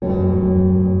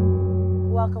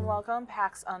Welcome.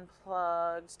 PAX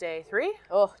Unplugged Day 3.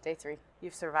 Oh, Day 3.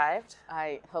 You've survived.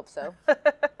 I hope so.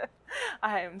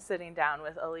 I'm sitting down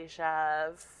with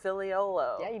Alicia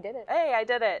Figliuolo. Yeah, you did it. Hey, I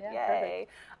did it. Yeah, Yay.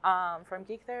 From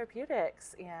Geek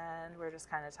Therapeutics. And we're just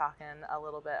kind of talking a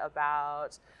little bit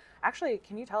about... Actually,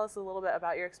 can you tell us a little bit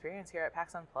about your experience here at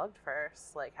PAX Unplugged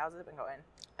first? Like, how's it been going?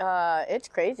 It's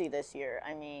crazy this year.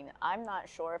 I mean, I'm not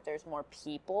sure if there's more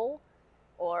people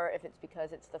or if it's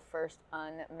because it's the first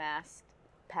unmasked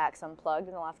PAX Unplugged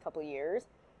in the last couple of years.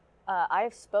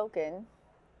 I've spoken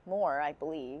more, I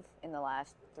believe, in the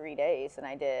last 3 days than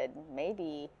I did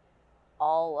maybe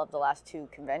all of the last 2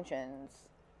 conventions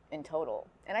in total.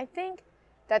 And I think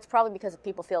that's probably because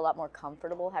people feel a lot more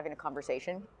comfortable having a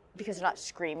conversation because they're not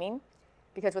screaming.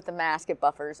 Because with the mask, it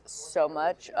buffers so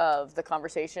much of the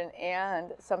conversation,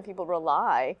 and some people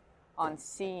rely on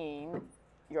seeing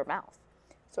your mouth.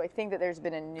 So I think that there's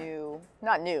been a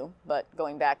not new, but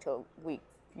going back to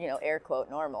air quote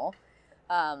normal.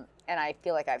 And I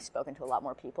feel like I've spoken to a lot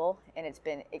more people, and it's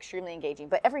been extremely engaging.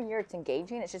 But every year it's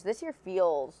engaging. It's just this year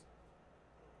feels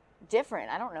different.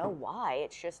 I don't know why.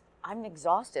 It's just I'm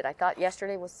exhausted. I thought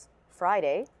yesterday was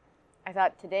Friday. I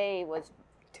thought today was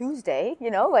Tuesday.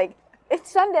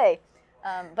 It's Sunday.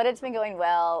 But it's been going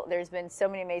well. There's been so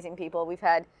many amazing people. We've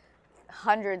had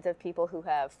hundreds of people who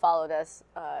have followed us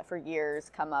for years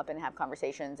come up and have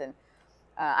conversations. And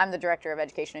I'm the director of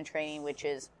education and training, which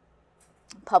is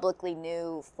publicly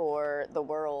new for the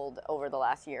world over the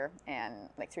last year and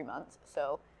 3 months.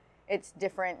 So it's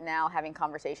different now having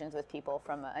conversations with people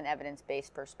from an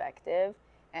evidence-based perspective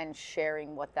and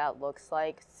sharing what that looks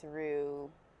like through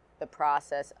the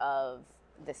process of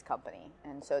this company.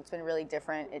 And so it's been really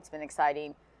different. It's been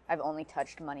exciting. I've only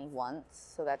touched money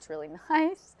once, so that's really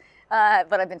nice.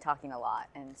 But I've been talking a lot.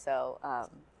 And so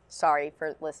sorry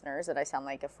for listeners that I sound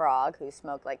like a frog who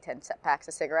smoked 10 packs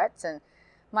of cigarettes and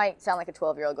might sound like a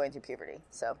 12-year-old going through puberty.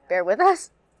 So bear with us.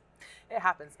 It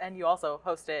happens. And you also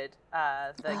hosted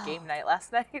the game night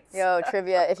last night. So. Yo,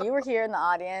 trivia. If you were here in the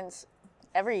audience,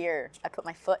 every year I put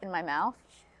my foot in my mouth,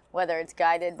 whether it's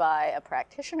guided by a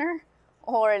practitioner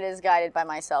or it is guided by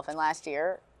myself. And last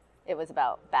year it was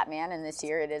about Batman, and this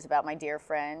year it is about my dear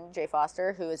friend Jay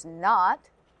Foster, who is not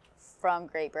from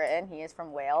Great Britain. He is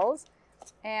from Wales.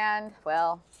 And,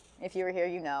 well, if you were here,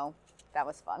 that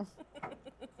was fun.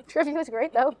 Trivia was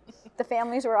great, though. The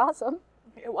families were awesome.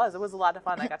 It was a lot of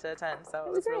fun. I got to attend, so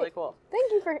it was really cool.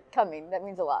 Thank you for coming. That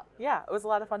means a lot. Yeah, it was a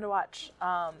lot of fun to watch.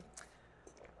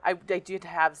 I did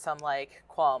have some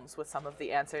qualms with some of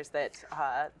the answers that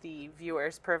the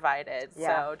viewers provided.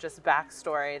 Yeah. So just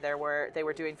backstory, they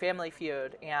were doing Family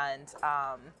Feud and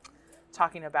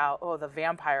talking about the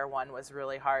vampire one was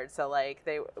really hard. So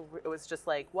it was just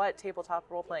what tabletop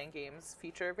role playing games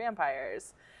feature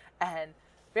vampires, and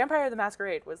Vampire the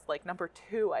Masquerade was number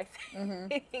 2, I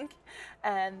think. Mm-hmm.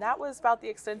 And that was about the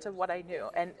extent of what I knew.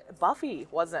 And Buffy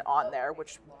wasn't on there,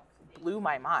 which blew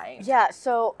my mind. Yeah,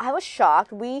 so I was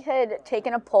shocked. We had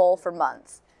taken a poll for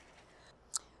months.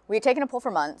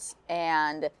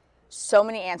 And so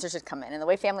many answers had come in. And the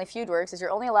way Family Feud works is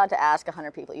you're only allowed to ask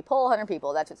 100 people. You poll 100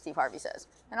 people. That's what Steve Harvey says.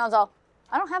 And I was all,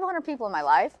 I don't have 100 people in my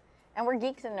life. And we're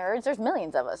geeks and nerds. There's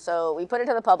millions of us. So we put it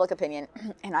to the public opinion.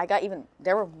 And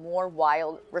there were more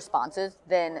wild responses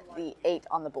than the 8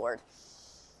 on the board.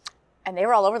 And they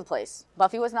were all over the place.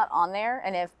 Buffy was not on there.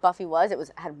 And if Buffy was,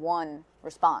 had 1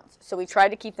 response. So we tried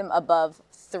to keep them above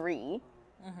 3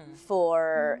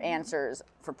 for answers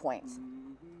for points.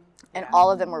 And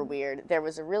all of them were weird. There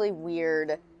was a really weird,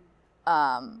 it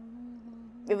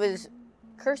was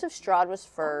Curse of Strahd was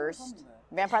first,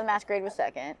 Vampire the Masquerade was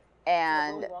second,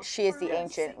 and She is the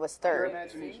Ancient was third.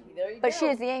 But She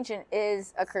is the Ancient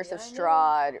is a Curse of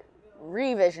Strahd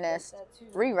revisionist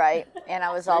rewrite, and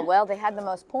I was all, well, they had the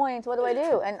most points, what do I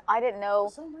do? And I didn't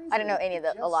know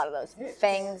a lot of those.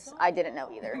 Fangs, I didn't know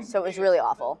either. So it was really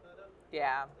awful.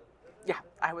 Yeah.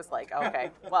 I was like, okay,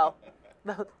 well,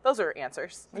 those are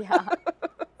answers. Yeah.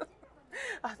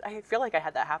 I feel like I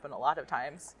had that happen a lot of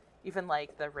times. Even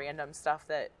the random stuff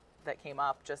that came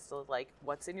up, just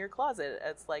what's in your closet?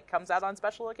 It's comes out on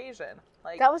special occasion.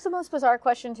 That was the most bizarre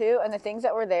question too, and the things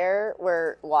that were there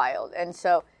were wild. And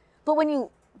so, but when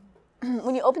you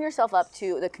open yourself up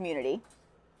to the community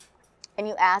and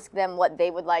you ask them what they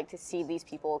would like to see these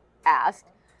people ask,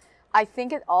 I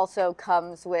think it also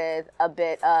comes with a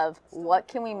bit of what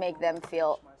can we make them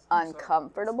feel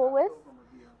uncomfortable with?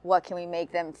 What can we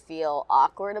make them feel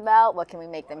awkward about? What can we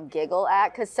make them giggle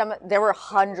at? Because there were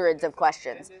hundreds of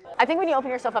questions. I think when you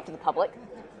open yourself up to the public,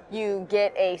 you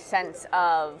get a sense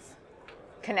of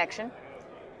connection.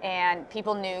 And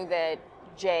people knew that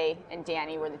Jay and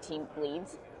Danny were the team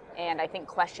leads. And I think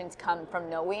questions come from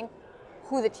knowing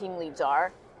who the team leads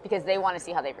are because they want to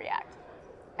see how they react.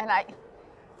 And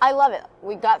I love it.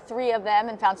 We got 3 of them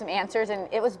and found some answers, and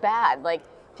it was bad. Like,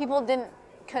 people didn't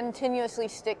continuously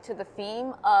stick to the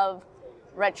theme of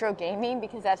retro gaming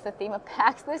because that's the theme of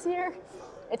PAX this year.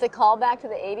 It's a callback to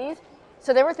the 80s.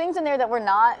 So there were things in there that were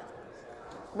not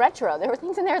retro. There were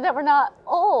things in there that were not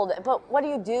old. But what do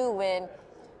you do when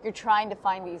you're trying to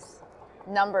find these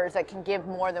numbers that can give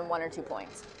more than 1 or 2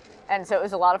 points? And so it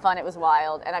was a lot of fun. It was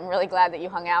wild. And I'm really glad that you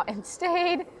hung out and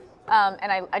stayed.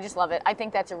 And I just love it. I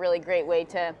think that's a really great way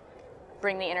to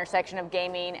bring the intersection of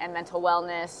gaming and mental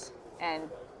wellness and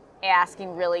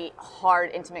asking really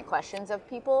hard, intimate questions of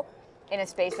people in a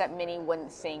space that many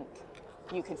wouldn't think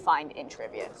you could find in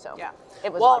trivia. So yeah,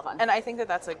 it was a lot of fun. And I think that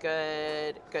that's a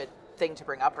good thing to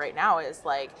bring up right now is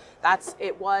like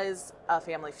it was a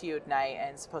Family Feud night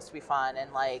and supposed to be fun,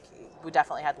 and like we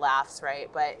definitely had laughs, right?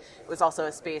 But it was also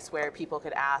a space where people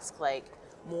could ask like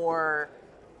more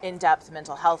in-depth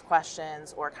mental health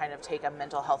questions or kind of take a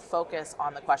mental health focus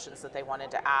on the questions that they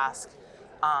wanted to ask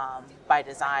by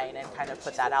design and kind of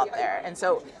put that out there. And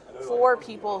so for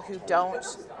people who don't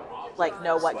like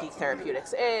know what Geek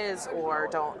Therapeutics is or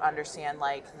don't understand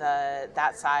like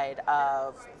that side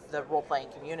of the role-playing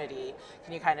community,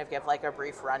 can you kind of give like a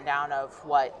brief rundown of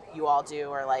what you all do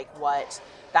or like what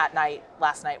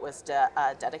last night was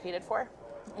dedicated for?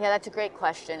 Yeah, that's a great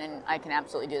question, and I can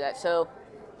absolutely do that. So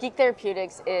Geek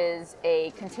Therapeutics is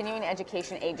a continuing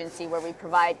education agency where we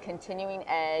provide continuing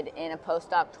ed in a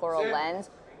postdoctoral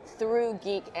lens through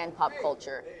geek and pop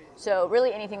culture. So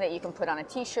really anything that you can put on a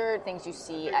t-shirt, things you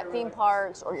see at theme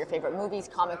parks or your favorite movies,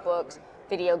 comic books,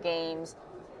 video games,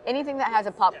 anything that has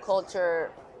a pop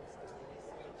culture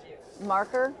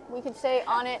marker, we could say,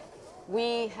 on it,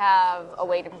 we have a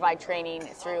way to provide training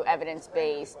through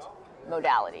evidence-based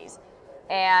modalities.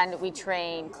 And we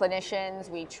train clinicians,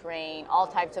 we train all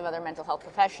types of other mental health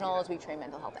professionals, we train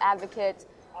mental health advocates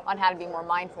on how to be more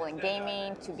mindful in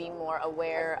gaming, to be more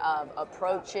aware of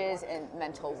approaches in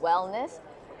mental wellness.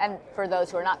 And for those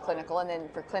who are not clinical, and then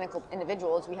for clinical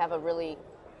individuals, we have a really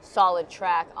solid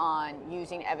track on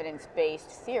using evidence-based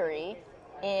theory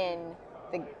in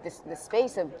the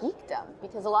space of geekdom,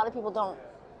 because a lot of people don't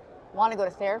want to go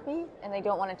to therapy and they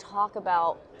don't want to talk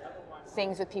about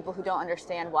things with people who don't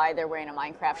understand why they're wearing a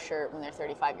Minecraft shirt when they're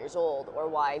 35 years old, or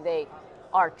why they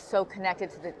are so connected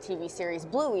to the TV series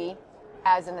Bluey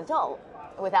as an adult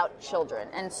without children.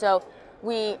 And so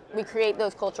we create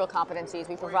those cultural competencies,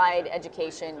 we provide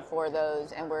education for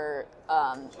those, and we're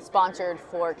sponsored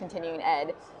for continuing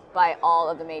ed by all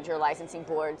of the major licensing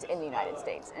boards in the United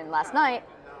States. And last night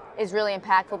is really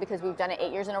impactful because we've done it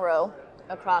 8 years in a row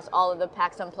across all of the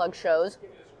PAX Unplugged shows.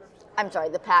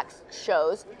 The PAX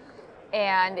shows.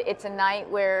 And it's a night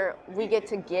where we get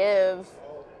to give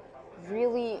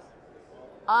really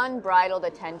unbridled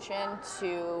attention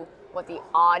to what the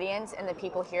audience and the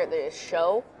people here at the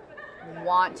show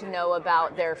want to know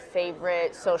about their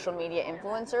favorite social media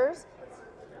influencers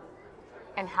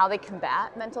and how they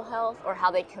combat mental health or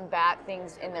how they combat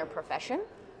things in their profession.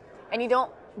 And you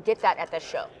don't get that at this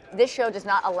show. This show does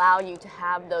not allow you to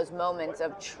have those moments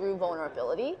of true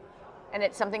vulnerability. And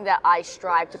it's something that I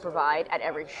strive to provide at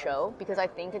every show because I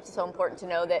think it's so important to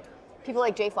know that people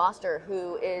like Jay Foster,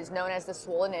 who is known as the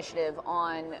Swole Initiative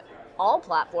on all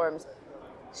platforms,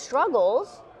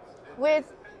 struggles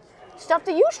with stuff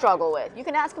that you struggle with. You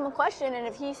can ask him a question, and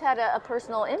if he's had a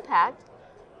personal impact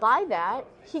by that,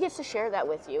 he gets to share that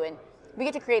with you. And we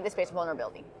get to create this space of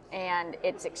vulnerability. And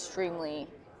it's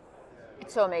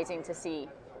so amazing to see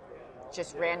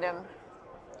just random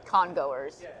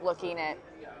con-goers looking at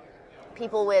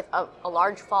people with a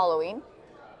large following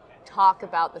talk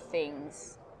about the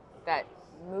things that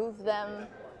move them,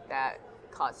 that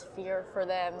cause fear for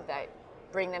them, that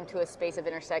bring them to a space of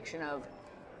intersection of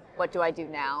what do I do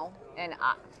now? And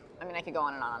I could go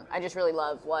on and on. I just really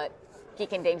love what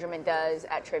Geek Endangerment does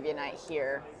at Trivia Night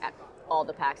here at all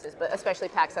the PAXs, but especially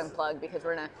PAX Unplugged, because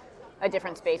we're in a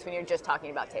different space when you're just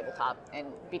talking about tabletop. And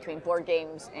between board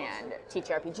games and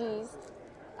TTRPGs,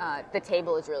 the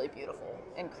table is really beautiful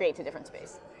and creates a different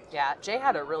space. Yeah, Jay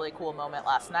had a really cool moment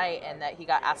last night in that he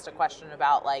got asked a question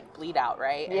about like bleed out,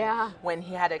 right? And yeah. When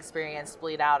he had experienced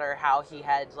bleed out or how he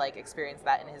had like experienced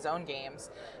that in his own games,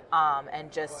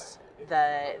 and just the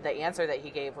answer that he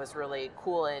gave was really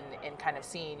cool in kind of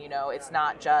seeing, it's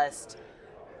not just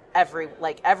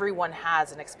everyone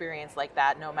has an experience like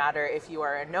that, no matter if you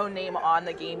are a no name on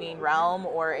the gaming realm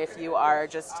or if you are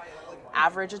just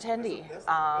average attendee.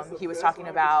 He was talking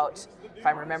about, if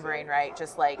I'm remembering right,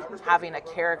 just like having a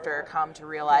character come to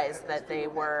realize that they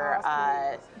were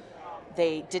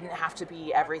they didn't have to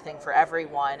be everything for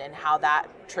everyone, and how that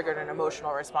triggered an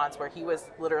emotional response where he was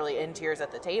literally in tears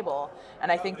at the table.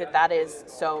 And I think that that is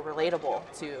so relatable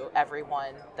to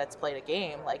everyone that's played a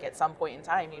game. Like, at some point in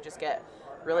time, you just get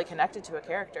really connected to a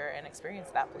character and experience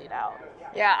that bleed out.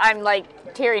 Yeah, I'm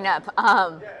like tearing up.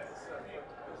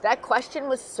 That question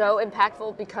was so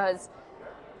impactful because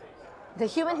the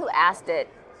human who asked it,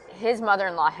 his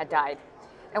mother-in-law had died.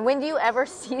 And when do you ever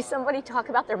see somebody talk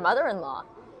about their mother-in-law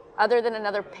other than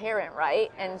another parent,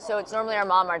 right? And so it's normally our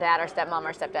mom, our dad, our stepmom,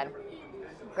 our stepdad,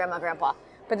 grandma, grandpa.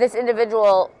 But this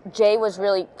individual, Jay, was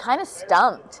really kind of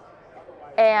stumped.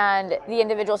 And the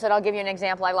individual said, I'll give you an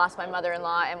example. I lost my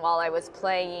mother-in-law, and while I was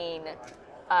playing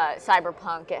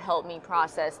Cyberpunk, it helped me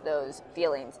process those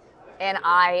feelings. And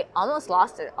I almost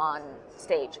lost it on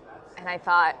stage. And I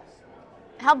thought,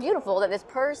 how beautiful that this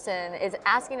person is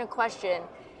asking a question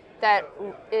that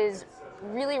is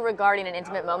really regarding an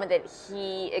intimate moment that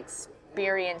he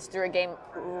experienced through a game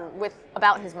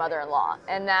about his mother-in-law.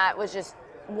 And that was just,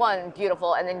 one,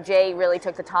 beautiful. And then Jay really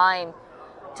took the time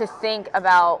to think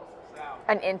about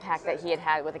an impact that he had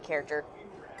had with a character.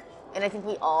 And I think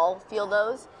we all feel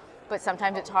those, but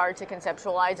sometimes it's hard to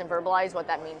conceptualize and verbalize what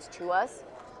that means to us.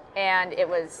 And it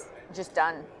was just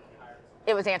done.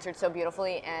 It was answered so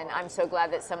beautifully, and I'm so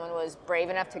glad that someone was brave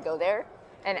enough to go there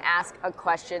and ask a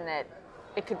question that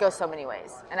it could go so many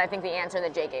ways. And I think the answer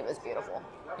that Jay gave was beautiful.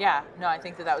 Yeah, no, I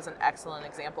think that that was an excellent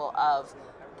example of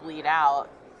bleed out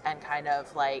and kind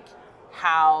of like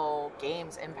how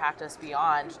games impact us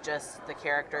beyond just the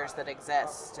characters that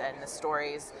exist. And the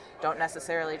stories don't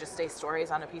necessarily just stay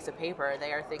stories on a piece of paper.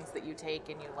 They are things that you take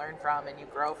and you learn from and you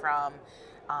grow from,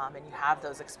 and you have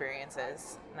those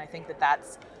experiences. And I think that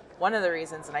that's one of the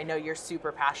reasons, and I know you're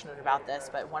super passionate about this,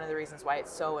 but one of the reasons why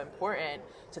it's so important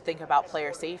to think about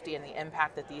player safety and the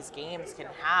impact that these games can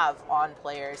have on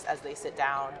players as they sit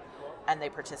down and they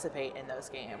participate in those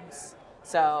games.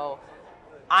 So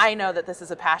I know that this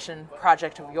is a passion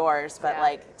project of yours, but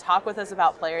like, talk with us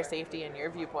about player safety and your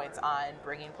viewpoints on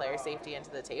bringing player safety into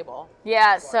the table.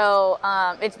 Yeah, so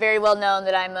it's very well known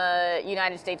that I'm a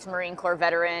United States Marine Corps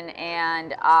veteran,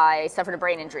 and I suffered a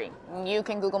brain injury. You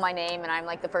can Google my name, and I'm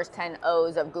like the first 10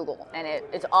 O's of Google, and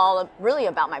it's all really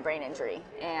about my brain injury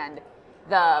and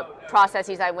the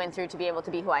processes I went through to be able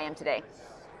to be who I am today,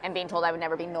 and being told I would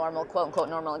never be normal, quote unquote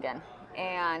normal again.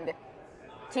 And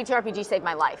TTRPG saved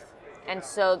my life. And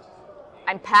so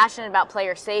I'm passionate about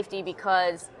player safety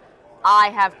because I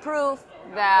have proof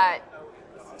that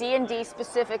D&D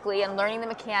specifically, and learning the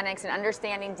mechanics and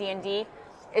understanding D&D,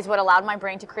 is what allowed my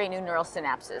brain to create new neural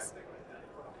synapses.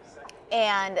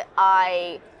 And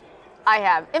I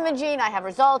have imaging, I have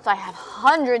results, I have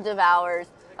hundreds of hours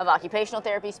of occupational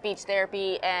therapy, speech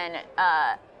therapy, and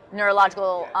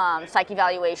neurological psych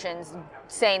evaluations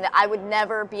saying that I would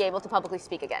never be able to publicly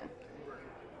speak again.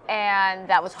 And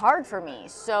that was hard for me.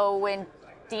 So when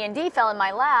D&D fell in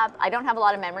my lap, I don't have a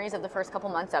lot of memories of the first couple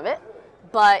months of it,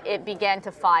 but it began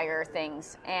to fire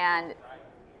things. And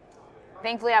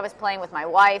thankfully I was playing with my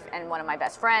wife and one of my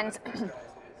best friends.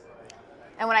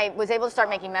 And when I was able to start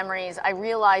making memories, I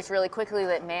realized really quickly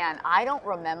that, man, I don't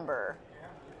remember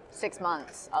 6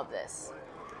 months of this.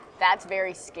 That's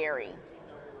very scary.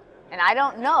 And I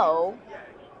don't know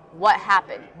what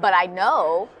happened, but I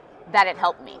know that it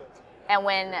helped me.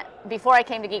 And before I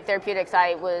came to Geek Therapeutics,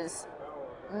 I was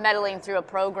meddling through a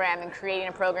program and creating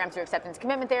a program through acceptance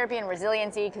commitment therapy and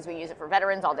resiliency, because we use it for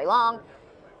veterans all day long.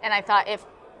 And I thought, if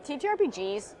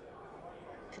TTRPGs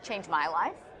could change my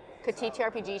life, could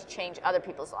TTRPGs change other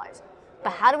people's lives?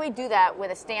 But how do we do that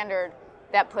with a standard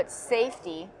that puts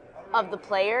safety of the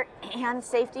player and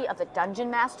safety of the dungeon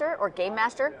master or game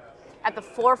master at the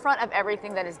forefront of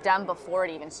everything that is done before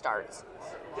it even starts?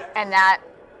 And that,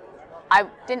 I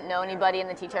didn't know anybody in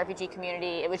the TTRPG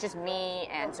community. It was just me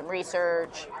and some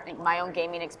research, and my own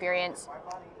gaming experience.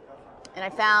 And I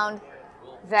found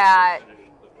that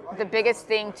the biggest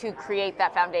thing to create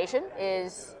that foundation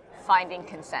is finding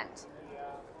consent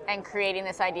and creating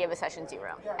this idea of a session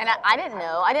zero. And I didn't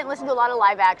know. I didn't listen to a lot of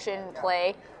live action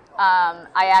play.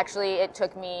 It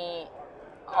took me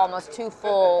almost 2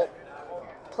 full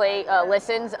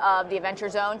listens of the Adventure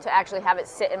Zone to actually have it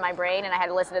sit in my brain, and I had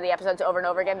to listen to the episodes over and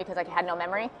over again because I had no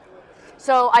memory.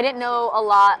 So I didn't know a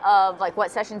lot of like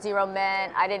what session zero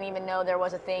meant. I didn't even know there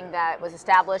was a thing that was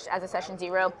established as a session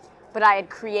zero, but I had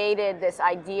created this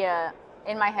idea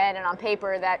in my head and on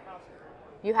paper that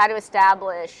you had to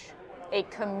establish a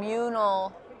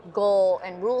communal goal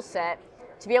and rule set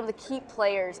to be able to keep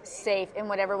players safe in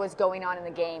whatever was going on in the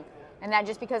game. And that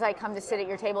just because I come to sit at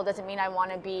your table doesn't mean I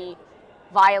want to be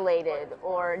violated,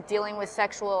 or dealing with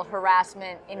sexual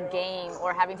harassment in game,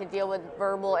 or having to deal with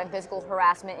verbal and physical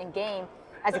harassment in game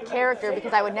as a character,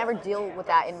 because I would never deal with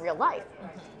that in real life.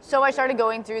 So I started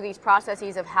going through these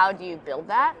processes of how do you build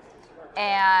that,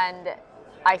 and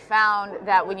I found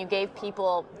that when you gave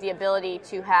people the ability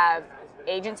to have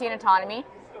agency and autonomy,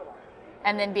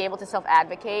 and then be able to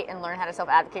self-advocate and learn how to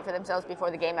self-advocate for themselves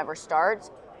before the game ever starts,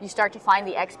 you start to find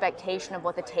the expectation of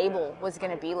what the table was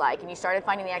going to be like, and you started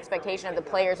finding the expectation of the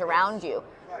players around you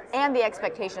and the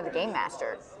expectation of the game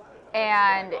master.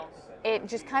 And it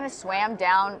just kind of swam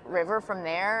down river from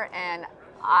there, and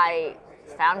I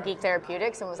found Geek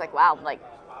Therapeutics and was like, wow, like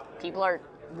people are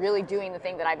really doing the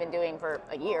thing that I've been doing for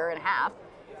a year and a half.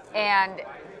 And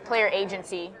player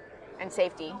agency and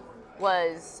safety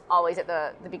was always at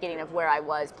the beginning of where I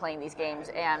was playing these games,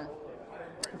 and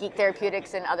Geek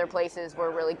Therapeutics and other places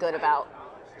were really good about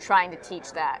trying to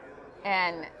teach that.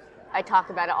 And I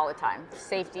talk about it all the time.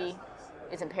 Safety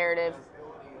is imperative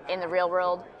in the real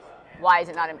world. Why is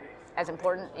it not as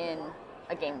important in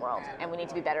a game world? And we need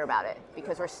to be better about it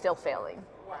because we're still failing.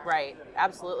 Right,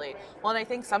 absolutely. Well, and I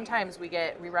think sometimes we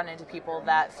run into people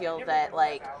that feel that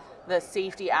like the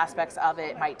safety aspects of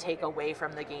it might take away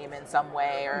from the game in some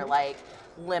way, or like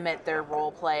limit their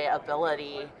role play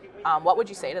ability. What would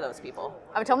you say to those people?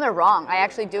 I would tell them they're wrong. I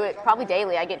actually do it probably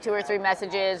daily. I get 2 or 3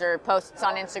 messages or posts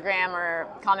on Instagram or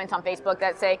comments on Facebook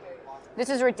that say, this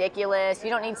is ridiculous, you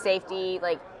don't need safety,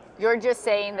 like you're just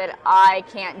saying that I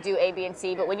can't do A, B, and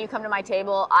C, but when you come to my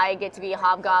table, I get to be a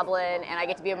hobgoblin, and I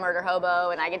get to be a murder hobo,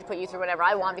 and I get to put you through whatever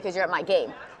I want because you're at my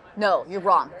game. No, you're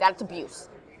wrong. That's abuse.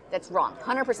 That's wrong,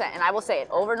 100%, and I will say it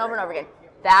over and over and over again.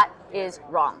 That is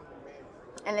wrong.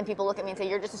 And then people look at me and say,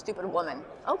 you're just a stupid woman.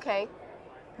 Okay,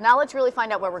 now let's really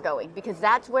find out where we're going, because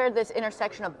that's where this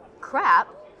intersection of crap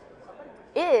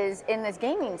is in this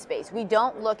gaming space. We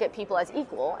don't look at people as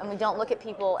equal, and we don't look at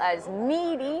people as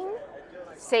needing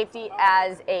safety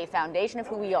as a foundation of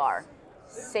who we are.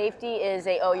 Safety is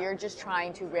oh, you're just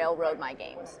trying to railroad my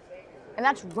games. And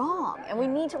that's wrong, and we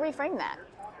need to reframe that.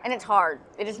 And it's hard.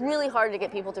 It is really hard to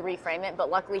get people to reframe it,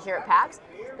 but luckily here at PAX,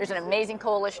 there's an amazing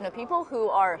coalition of people who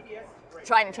are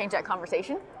trying to change that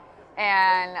conversation,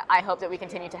 and I hope that we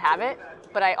continue to have it,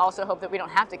 but I also hope that we don't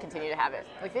have to continue to have it.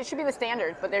 Like, this should be the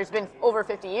standard, but there's been over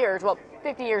 50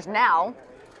 years now,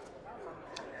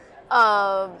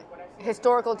 of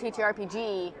historical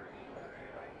TTRPG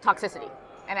toxicity,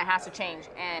 and it has to change,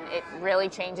 and it really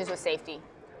changes with safety.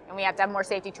 And we have to have more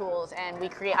safety tools, and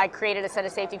I created a set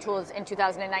of safety tools in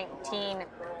 2019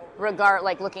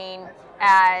 looking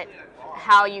at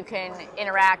how you can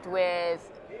interact with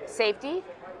safety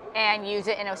and use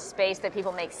it in a space that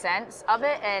people make sense of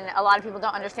it. And a lot of people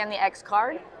don't understand the X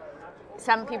card.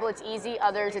 Some people it's easy,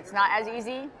 others it's not as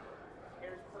easy,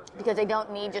 because they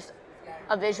don't need just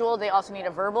a visual, they also need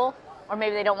a verbal. Or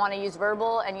maybe they don't want to use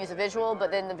verbal and use a visual,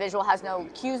 but then the visual has no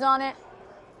cues on it.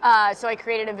 So I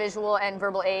created a visual and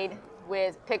verbal aid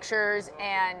with pictures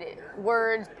and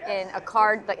words in a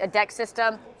card, like a deck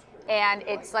system. And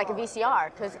it's like a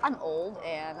VCR, because I'm old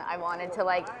and I wanted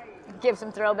to give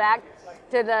some throwback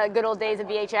to the good old days of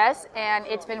VHS. And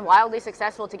it's been wildly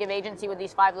successful to give agency with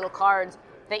these 5 little cards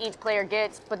that each player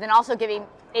gets, but then also giving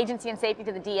agency and safety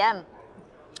to the DM,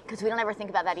 because we don't ever think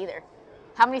about that either.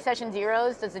 How many session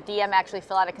zeros does the DM actually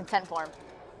fill out a consent form?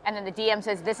 And then the DM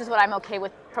says, this is what I'm okay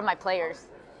with from my players.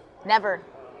 Never.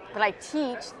 But I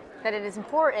teach that it is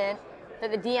important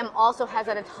that the DM also has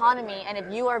that autonomy, and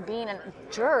if you are being a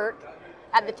jerk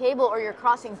at the table or you're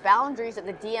crossing boundaries that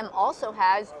the DM also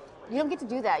has, you don't get to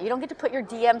do that. You don't get to put your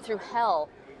DM through hell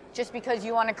just because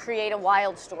you want to create a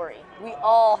wild story. We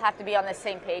all have to be on the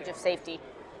same page of safety.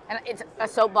 And it's a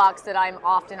soapbox that I'm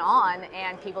often on,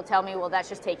 and people tell me, well, that's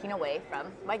just taking away from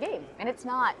my game. And it's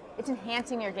not. It's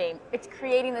enhancing your game. It's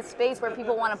creating the space where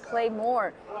people want to play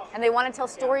more, and they want to tell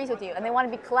stories with you, and they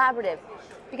want to be collaborative.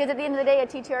 Because at the end of the day, a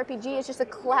TTRPG is just a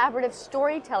collaborative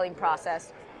storytelling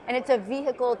process, and it's a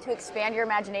vehicle to expand your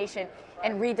imagination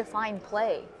and redefine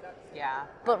play. Yeah.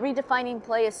 But redefining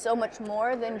play is so much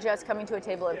more than just coming to a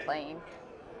table and playing.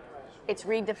 It's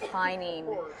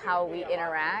redefining how we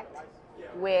interact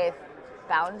with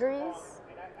boundaries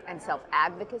and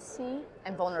self-advocacy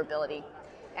and vulnerability.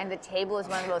 And the table is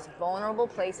one of the most vulnerable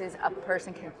places a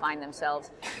person can find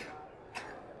themselves.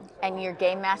 And your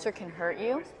game master can hurt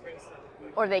you,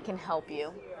 or they can help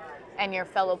you. And your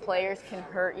fellow players can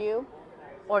hurt you,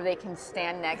 or they can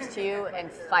stand next to you and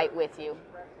fight with you.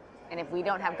 And if we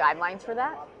don't have guidelines for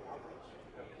that,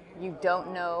 you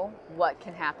don't know what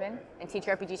can happen. And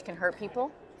TTRPGs can hurt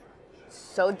people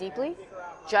so deeply,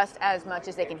 just as much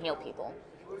as they can heal people.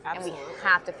 Absolutely. And we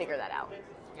have to figure that out.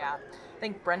 Yeah. I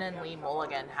think Brennan Lee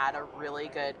Mulligan had a really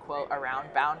good quote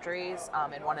around boundaries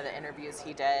in one of the interviews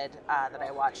he did that I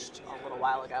watched a little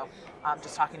while ago,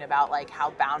 just talking about like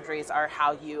how boundaries are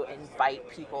how you invite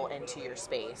people into your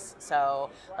space.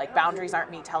 So like boundaries aren't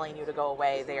me telling you to go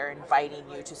away, they are inviting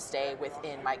you to stay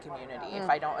within my community. If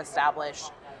I don't establish,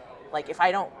 like if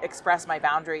I don't express my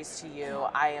boundaries to you,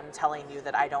 I am telling you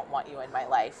that I don't want you in my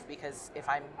life, because if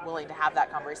I'm willing to have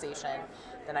that conversation,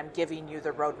 then I'm giving you the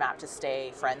roadmap to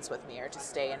stay friends with me or to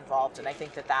stay involved. And I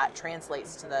think that that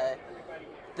translates to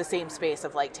the same space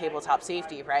of like tabletop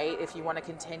safety, right? If you want to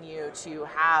continue to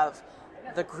have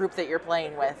the group that you're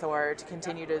playing with, or to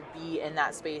continue to be in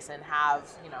that space and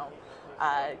have, you know,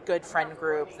 a good friend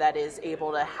group that is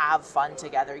able to have fun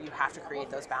together, you have to create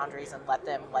those boundaries and let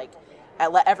them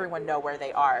let everyone know where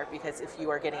they are, because if you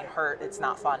are getting hurt, it's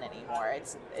not fun anymore.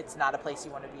 It's not a place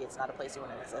you want to be. It's not a place you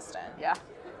want to exist in. Yeah.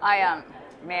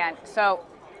 So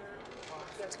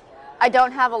I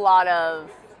don't have a lot of,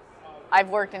 I've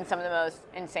worked in some of the most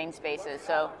insane spaces.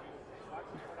 So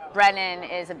Brennan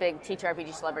is a big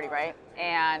TTRPG celebrity, right?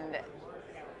 And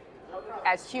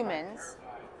as humans,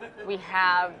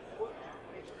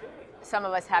 some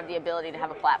of us have the ability to have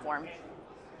a platform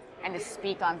and to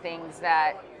speak on things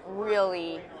that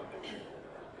really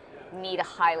need a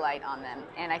highlight on them.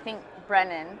 And I think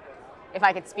Brennan, if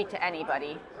I could speak to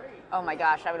anybody, oh my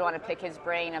gosh, I would want to pick his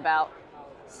brain about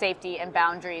safety and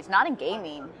boundaries, not in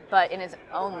gaming, but in his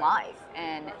own life.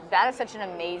 And that is such an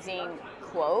amazing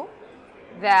quote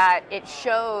that it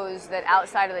shows that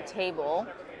outside of the table,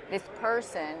 this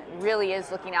person really is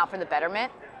looking out for the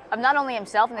betterment of not only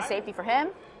himself and the safety for him,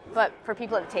 but for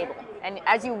people at the table. And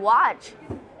as you watch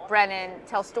Brennan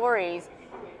tell stories,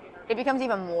 it becomes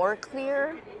even more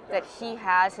clear that he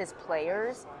has his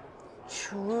players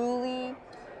truly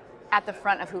at the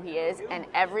front of who he is, and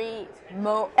every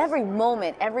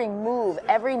moment, every move,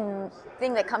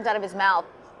 everything that comes out of his mouth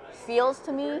feels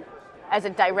to me as a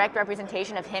direct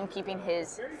representation of him keeping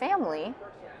his family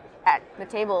at the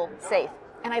table safe.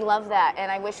 And I love that,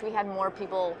 and I wish we had more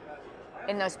people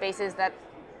in those spaces that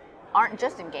aren't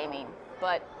just in gaming,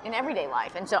 but in everyday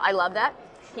life. And so I love that.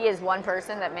 He is one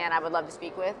person that, man, I would love to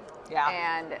speak with. Yeah.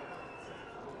 And,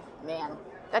 man,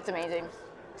 that's amazing.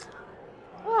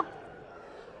 Oh.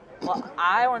 Well,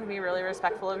 I want to be really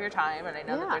respectful of your time, and I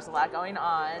know that there's a lot going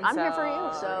on. I'm here for you,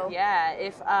 so. Yeah,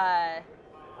 if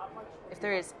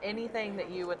there is anything that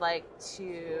you would like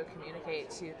to communicate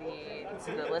to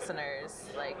the listeners,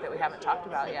 like that we haven't talked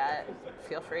about yet,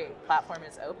 feel free. Platform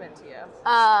is open to you.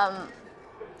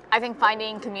 I think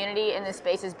finding community in this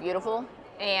space is beautiful,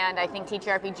 and I think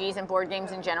TTRPGs and board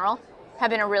games in general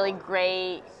have been a really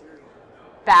great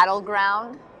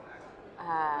battleground.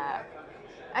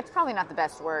 That's probably not the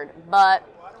best word, but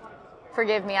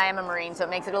forgive me, I am a Marine, so it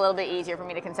makes it a little bit easier for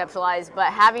me to conceptualize.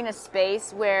 But having a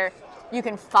space where you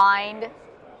can find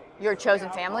your chosen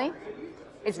family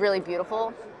is really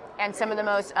beautiful. And some of the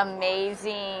most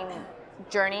amazing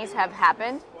journeys have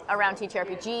happened around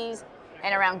TTRPGs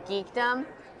and around geekdom,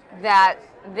 that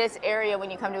this area,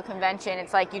 when you come to a convention,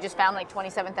 it's like you just found like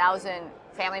 27,000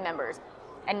 family members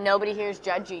and nobody here is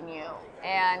judging you.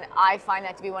 And I find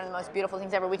that to be one of the most beautiful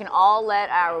things ever. We can all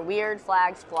let our weird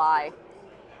flags fly,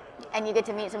 and you get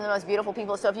to meet some of the most beautiful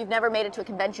people. So if you've never made it to a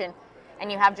convention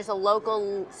and you have just a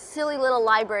local silly little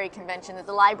library convention that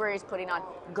the library is putting on,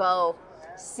 go.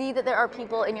 See that there are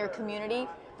people in your community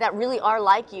that really are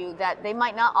like you, that they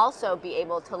might not also be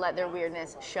able to let their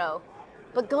weirdness show.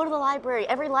 But go to the library.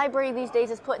 Every library these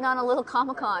days is putting on a little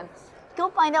Comic-Con. Go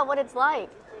find out what it's like.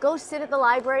 Go sit at the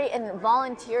library and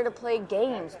volunteer to play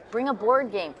games. Bring a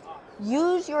board game.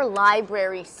 Use your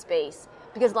library space,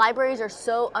 because libraries are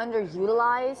so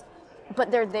underutilized, but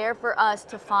they're there for us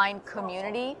to find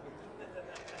community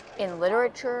in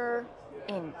literature,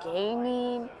 in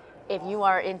gaming. If you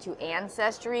are into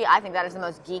Ancestry, I think that is the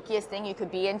most geekiest thing you could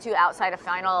be into outside of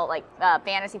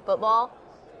fantasy football.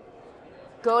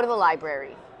 Go to the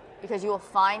library, because you will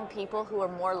find people who are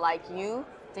more like you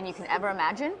than you can ever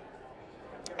imagine.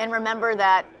 And remember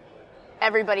that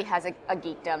everybody has a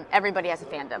geekdom. Everybody has a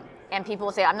fandom. And people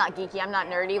will say, I'm not geeky, I'm not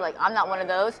nerdy, like I'm not one of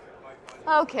those.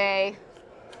 Okay,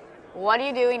 what are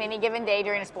you doing any given day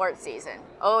during a sports season?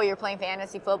 Oh, you're playing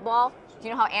fantasy football? Do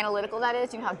you know how analytical that is?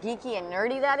 Do you know how geeky and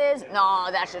nerdy that is? No,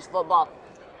 that's just football.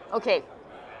 Okay,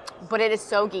 but it is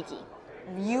so geeky.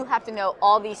 You have to know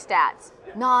all these stats.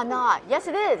 Nah, yes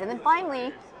it is. And then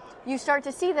finally, you start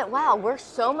to see that, wow, we're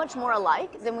so much more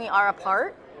alike than we are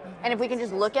apart. And if we can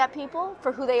just look at people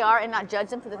for who they are and not judge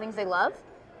them for the things they love,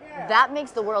 that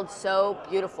makes the world so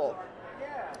beautiful.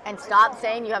 And stop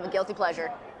saying you have a guilty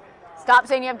pleasure. Stop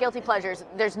saying you have guilty pleasures.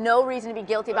 There's no reason to be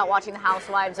guilty about watching The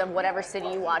Housewives of whatever city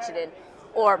you watch it in,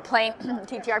 or playing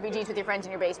TTRPGs with your friends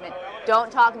in your basement.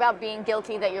 Don't talk about being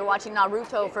guilty that you're watching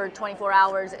Naruto for 24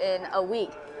 hours in a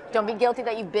week. Don't be guilty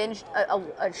that you binged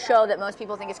a show that most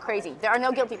people think is crazy. There are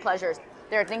no guilty pleasures.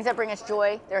 There are things that bring us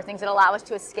joy. There are things that allow us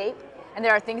to escape. And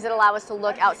there are things that allow us to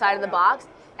look outside of the box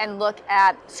and look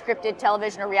at scripted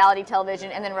television or reality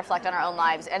television and then reflect on our own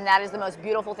lives. And that is the most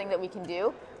beautiful thing that we can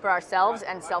do for ourselves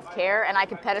and self-care. And I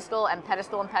could pedestal and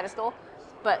pedestal and pedestal,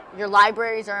 but your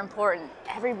libraries are important.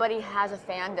 Everybody has a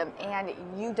fandom, and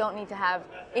you don't need to have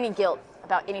any guilt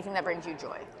about anything that brings you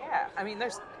joy. Yeah, I mean,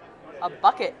 there's a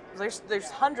bucket. There's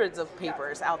hundreds of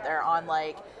papers out there on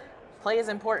like play is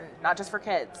important, not just for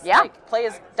kids. Yeah. Like, play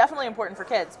is definitely important for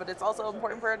kids, but it's also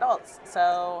important for adults.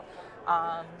 So,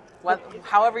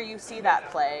 however you see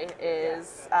that play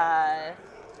is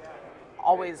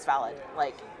always valid.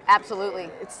 Like, absolutely,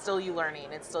 it's still you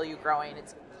learning. It's still you growing.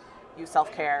 It's you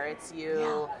self-care. It's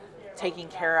you taking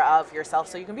care of yourself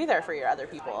so you can be there for your other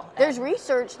people. There's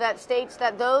research that states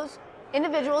that those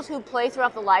individuals who play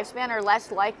throughout the lifespan are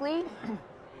less likely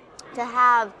to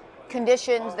have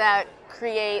conditions that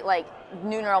create like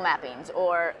new neural mappings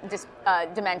or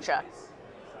dementia.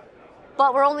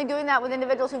 But we're only doing that with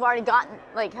individuals who've already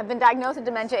have been diagnosed with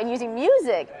dementia and using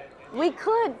music. We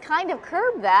could kind of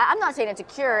curb that. I'm not saying it's a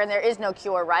cure, and there is no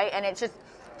cure, right? And it's just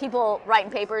people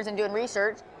writing papers and doing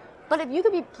research. But if you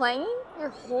could be playing your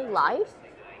whole life,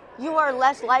 you are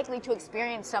less likely to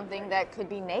experience something that could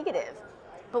be negative.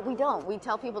 But we don't. We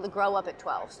tell people to grow up at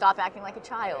 12. Stop acting like a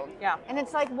child. Yeah. And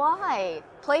it's like, why?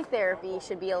 Play therapy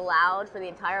should be allowed for the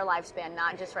entire lifespan,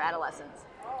 not just for adolescents.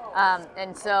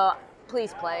 And so,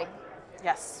 please play.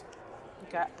 Yes.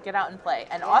 Get out and play.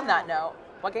 And on that note,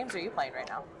 what games are you playing right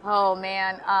now? Oh,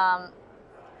 man.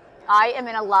 I am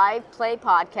in a live play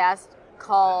podcast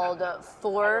called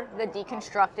For the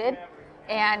Deconstructed.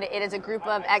 And it is a group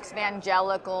of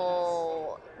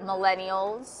ex-evangelical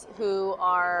millennials who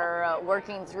are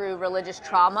working through religious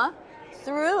trauma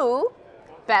through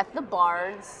Beth the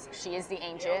Bard's She is the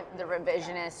Ancient, the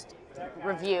revisionist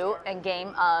review and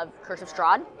game of Curse of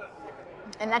Strahd.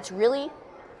 And that's really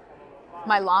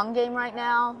my long game right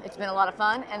now. It's been a lot of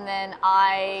fun. And then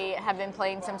I have been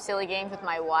playing some silly games with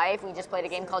my wife. We just played a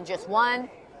game called Just One.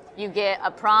 You get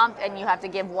a prompt and you have to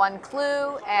give one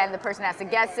clue and the person has to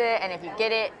guess it. And if you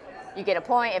get it, you get a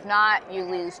point. If not, you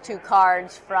lose 2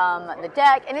 cards from the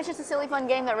deck. And it's just a silly, fun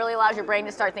game that really allows your brain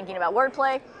to start thinking about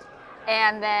wordplay.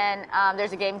 And then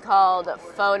there's a game called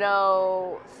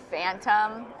Photo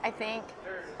Phantom, I think.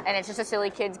 And it's just a silly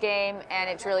kids game. And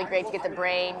it's really great to get the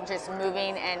brain just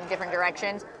moving in different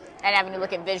directions and having to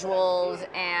look at visuals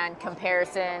and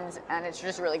comparisons. And it's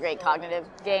just a really great cognitive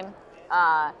game.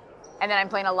 And then I'm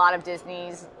playing a lot of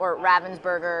Disney's or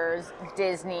Ravensburger's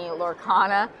Disney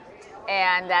Lorcana.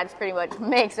 And that's pretty much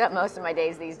makes up most of my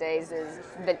days these days is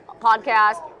the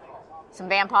podcast, some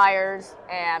vampires,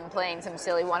 and playing some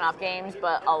silly one-off games,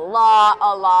 but a lot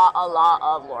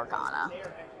of Lorcana.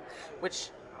 Which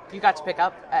you got to pick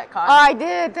up at Con. Oh, I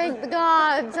did, thank the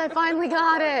gods. I finally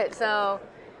got it. So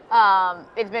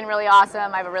it's been really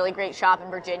awesome. I have a really great shop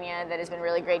in Virginia that has been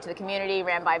really great to the community,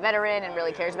 ran by a veteran and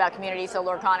really cares about community. So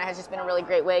Lorcana has just been a really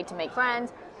great way to make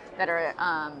friends that are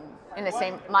in the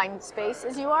same mind space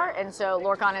as you are. And so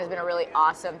Lorcana has been a really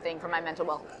awesome thing for my mental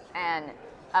health and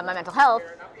my mental health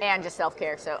and just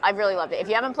self-care. So I've really loved it. If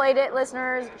you haven't played it,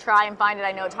 listeners, try and find it.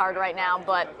 I know it's hard right now,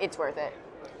 but it's worth it.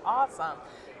 Awesome.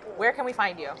 Where can we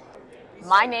find you?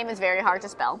 My name is very hard to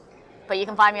spell, but you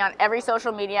can find me on every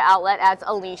social media outlet as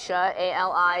Alicia,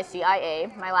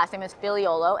 Alicia. My last name is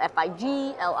Figliuolo,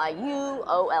 Figliuolo.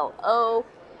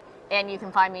 And you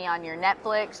can find me on your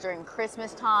Netflix during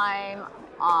Christmas time,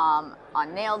 on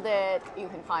Nailed It. You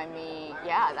can find me,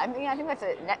 I think that's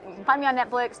it. You can find me on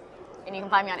Netflix, and you can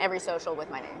find me on every social with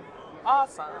my name.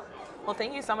 Awesome. Well,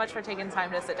 thank you so much for taking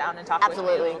time to sit down and talk with me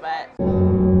a little bit.